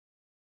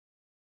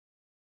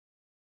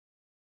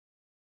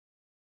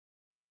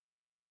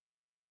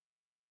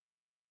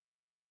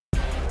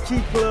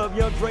Key Club,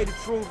 Young Dre The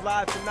Truth,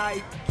 live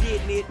tonight,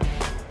 getting it.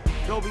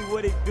 Don't be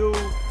what it do.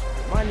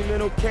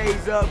 Monumental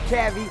K's up,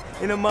 Cavi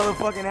in the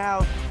motherfucking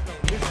house.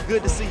 It's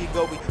good to see you,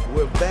 Gobi.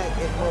 We're back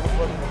in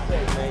motherfucking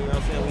effect, man. You know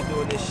what I'm saying? We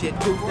doing this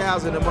shit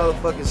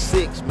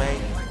 2006,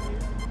 man.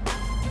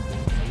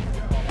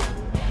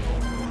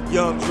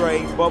 Young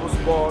Dre, Bubble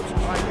Sparks,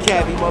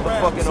 Cavi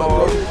motherfucking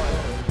R.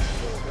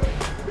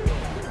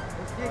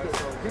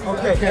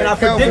 Okay, and I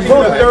predict you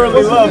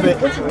thoroughly love it.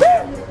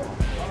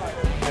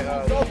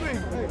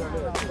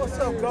 What's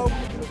up, Gobi?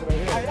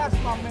 Hey, that's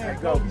my man,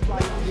 Gobi.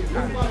 He's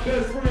my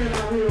best friend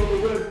out here on the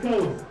West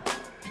Coast.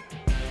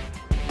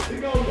 He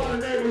goes by the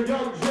name of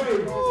Young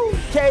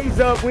Dre. K's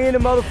up, we in the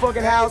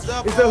motherfucking house.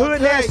 It's the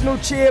Hood National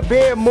Cheer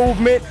Bear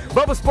Movement.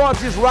 Bubba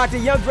Sparks just rocked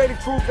it. Young Dre The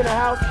Truth in the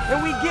house.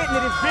 And we getting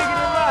it. It's bigger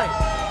than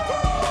life.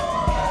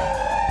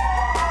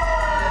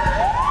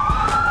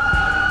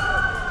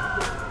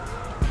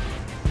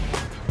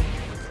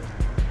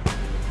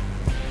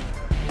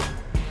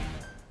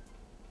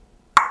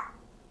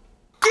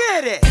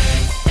 Get it!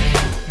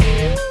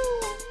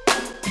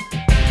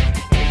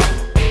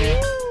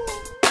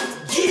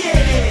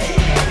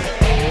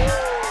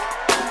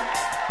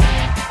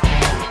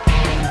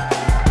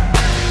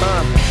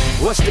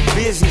 What's the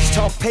business?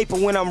 Talk paper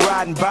when I'm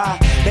riding by.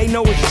 They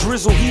know it's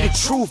Drizzle, he the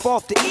truth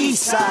off the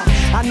east side.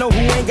 I know who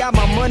ain't got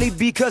my money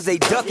because they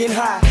ducking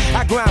high.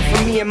 I grind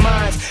for me and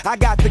mine, I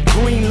got the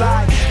green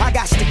light. I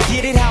got to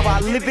get it how I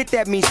live it,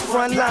 that means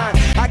front line.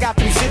 I got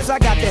them zips, I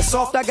got that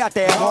soft, I got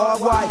that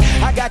hard white.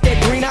 I got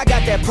that green, I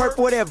got that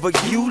purple, whatever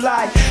you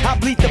like. I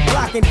bleed the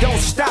block and don't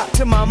stop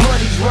till my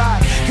money's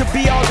right. Could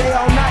be all day,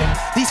 all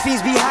night. These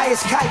fiends be high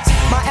as kites.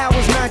 My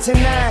hours 9 to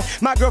 9.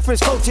 My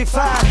girlfriend's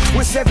 45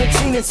 with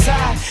 17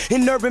 inside.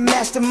 In urban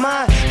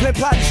mastermind, play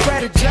plot and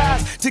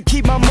strategize to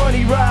keep my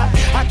money right.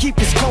 I keep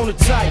this corner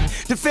tight.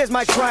 The feds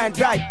might try and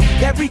indict.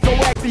 That Rico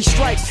Act be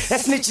strikes.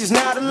 That snitch is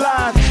not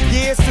alive.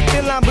 Yeah, it's the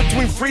thin line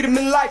between freedom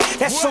and life.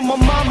 That's on my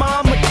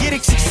mama. I'ma get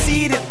it,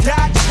 succeed, or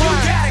die trying.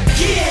 You gotta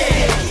get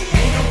it.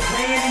 Ain't no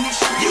playing in these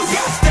streets. You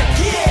got to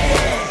get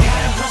it.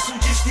 Gotta hustle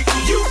just to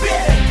eat. You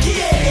better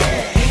get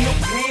it. Ain't no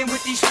playing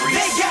with these streets.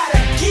 They gotta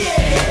get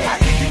it. I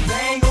think you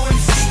bang on,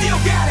 still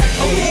gotta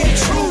get it. The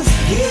truth,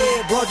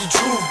 yeah, brought the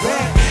truth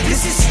back.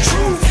 This is the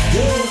truth,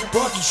 yeah,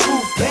 brought the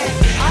truth back.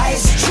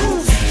 It's the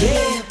truth,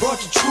 yeah, brought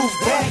the truth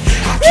back.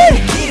 I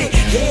can't get it,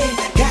 yeah,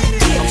 gotta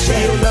get it. I'm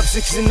still up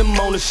 6 in the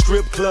morning,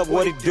 strip club,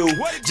 what it do?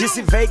 Just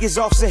in Vegas,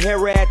 off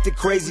Sahara at the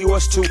Crazy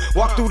Horse 2.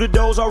 Walk through the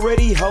doors,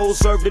 already hoes,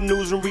 serve the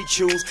news and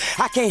re-choose.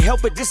 I can't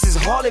help it, this is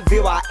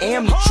Harleyville, I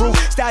am the truth.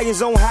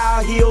 Stallions on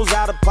high heels,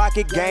 out of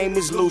pocket, game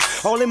is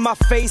loose. All in my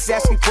face,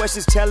 asking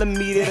questions, telling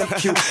me that I'm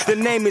cute. The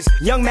name is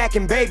Young Mac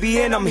and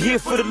Baby, and I'm here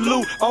for the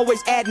loot.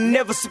 Always adding,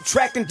 never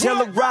subtracting, tell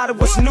a rider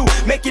what's new.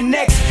 Make your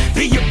next,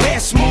 be your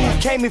best move.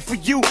 Came in for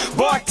you,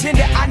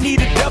 bartender. I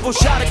need a double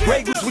shot of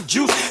Grey Goose with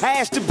juice. I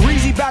asked the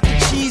breezy about the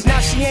cheese, now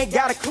she ain't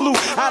got a clue.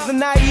 Either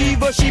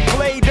naive or she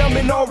played dumb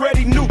and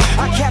already knew.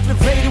 I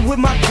captivated with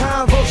my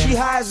convo, she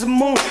high as the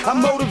moon.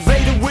 I'm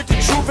motivated with the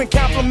truth and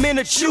compliment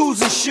her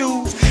choosing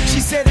shoes. She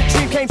said the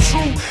dream came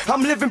true.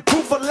 I'm living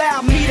proof,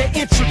 allow me to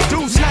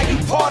introduce. Now you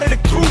part of the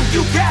crew,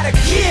 you gotta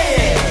get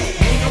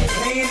it. Ain't no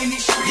playing in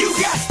these streets. You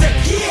got to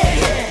get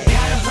it.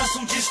 Gotta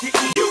hustle just to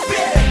eat. You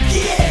better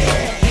get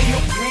it. Ain't no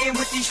playing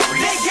with these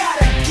streets. They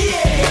gotta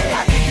get it.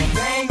 I think you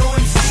bang on,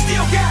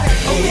 still got it.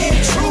 Oh, yeah,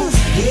 the truth,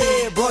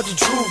 yeah, brought the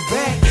truth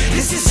back.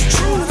 This is the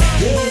truth,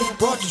 yeah,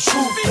 brought the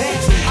truth back.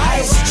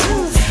 It's the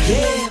truth,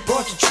 yeah,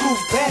 brought the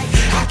truth back.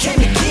 I came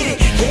to get it,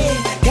 yeah,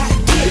 gotta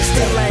get it.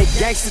 Still ain't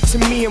gangster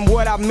to me, and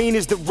what I mean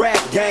is the rap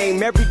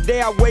game. Every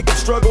day I wake and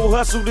struggle,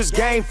 hustle this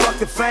game, fuck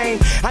the fame.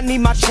 I need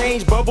my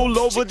change, bubble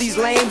over these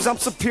lames. I'm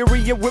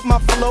superior with my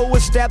flow,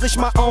 establish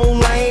my own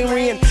lane.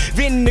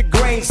 Reinventing the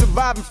grain,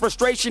 surviving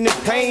frustration and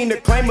pain. To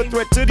claim a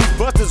threat to these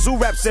busters who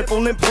rap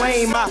simple and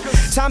plain. My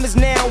time is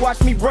now,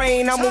 watch me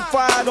reign. I'm on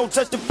fire, don't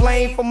touch the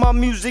flame. For my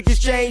music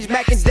exchange,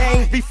 Mac and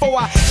Dane. Before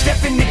I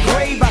step in the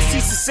grave, I see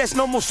success,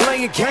 no more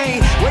slanging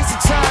cane. Waste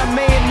of time,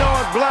 man,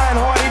 nose blind,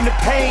 heart in the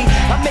pain.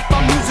 I make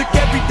my music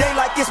every day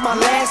like it's my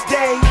last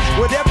day.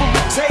 Whatever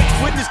it takes,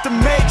 witness to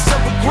make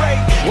something great.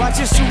 Watch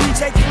history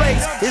take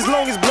place. As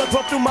long as blood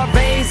pump through my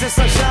veins and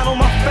sunshine on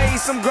my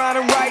face, I'm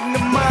grinding right in the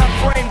mind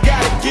frame.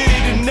 Gotta get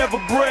it and never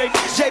break.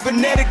 Jay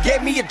Bonetta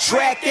gave me a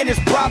track and it's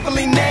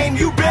properly named.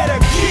 You better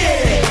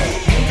get it.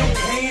 Ain't no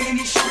playing in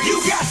these streets. You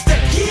got to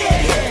get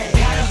it.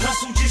 Gotta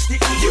hustle just to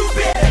eat. You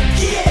better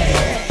get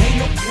it. Ain't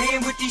no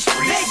playing with these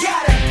streets. They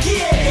gotta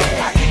get it.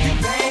 I think you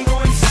bang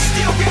on,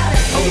 still got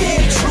it. Oh, yeah,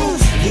 the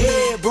truth,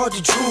 yeah, brought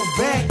the truth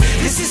back.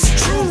 This is the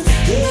truth,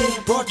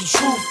 yeah, brought the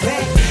truth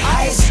back.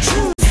 It's the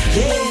truth,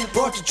 yeah,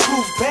 brought the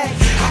truth back.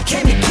 I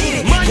came to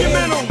get it,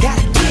 monumental, yeah,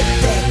 gotta get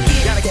that,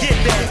 gotta get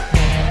that.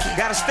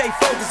 Gotta stay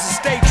focused and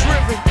stay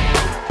driven.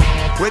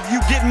 Whether you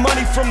getting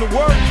money from the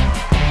work,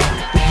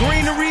 the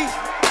greenery,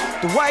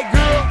 the white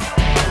girl,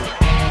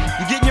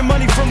 you getting your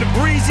money from the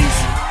breezes,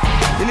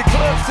 in the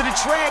clubs to the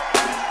track,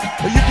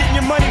 or you getting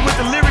your money with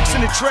the lyrics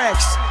and the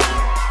tracks.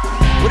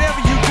 Whatever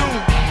you do,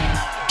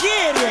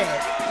 get it.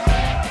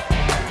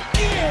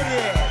 Get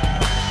it.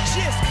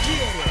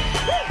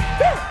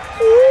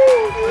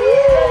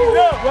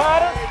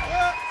 Rider.